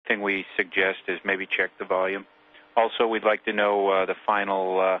thing we suggest is maybe check the volume. Also, we'd like to know the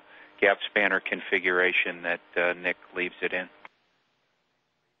final gap spanner configuration that Nick leaves it in.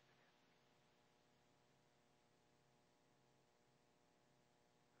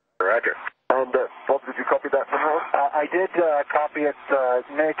 Roger. And Bob, did you copy that from her? I did copy it,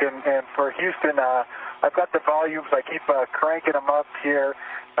 Nick, and for Houston, I've got the volumes. I keep cranking them up here.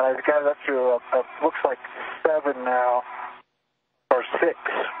 I've got it up to, looks like 7 now, or 6.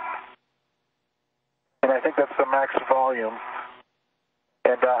 And I think that's the max volume.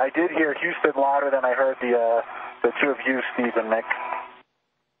 And I did hear Houston louder than I heard the two of you, Steve and Nick.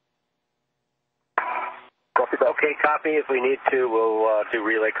 Copy that. Okay, copy. If we need to, we'll do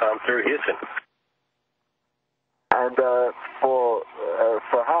relay comm through Houston. And for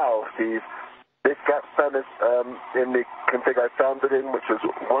Hal, Steve, this gap span is in the config I found it in, which is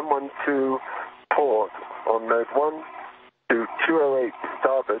 112 port on node 1 to 208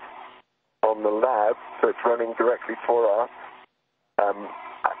 starboard on the lab, so it's running directly for us.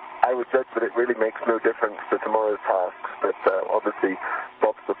 I would judge that it really makes no difference to tomorrow's tasks, but obviously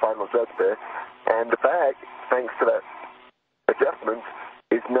Bob's the final judge there. And the bag, thanks to that adjustment,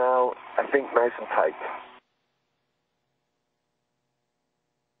 is now, I think, nice and tight.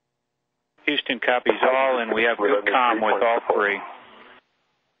 Houston copies all, and we have good comm with all 3.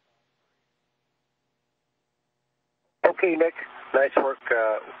 Okay, Nick. Nice work.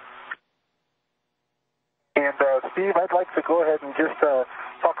 And Steve, I'd like to go ahead and just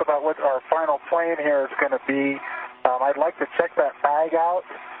talk about what our final plan here is going to be. I'd like to check that bag out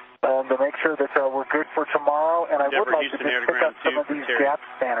to make sure that we're good for tomorrow, and I would like to just pick up some of these gap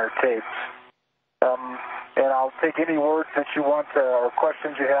spanner tapes. And I'll take any words that you want or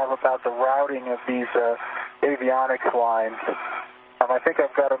questions you have about the routing of these avionics lines. I think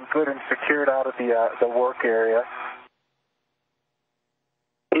I've got them good and secured out of the work area.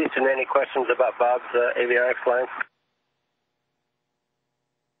 Houston, any questions about Bob's avionics line?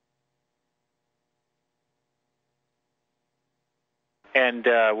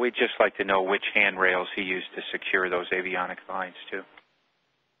 And we'd just like to know which handrails he used to secure those avionics lines too.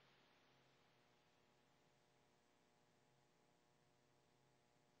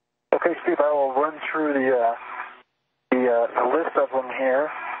 Okay, Steve, I will run through the list of them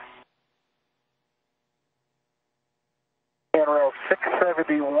here. Handrail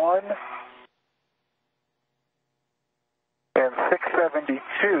 671 and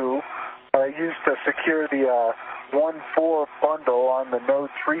 672 used to secure the 1-4 bundle on the node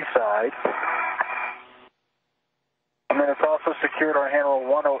 3 side. And then it's also secured on handrail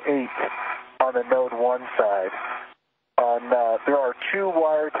 108 on the node 1 side. There are 2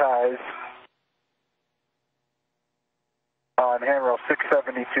 wire ties on handrail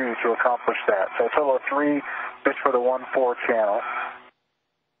 672 to accomplish that. So a total of 3 just for the 1-4 channel.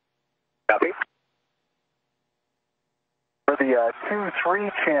 Copy. For the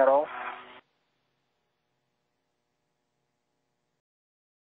 2-3 channel,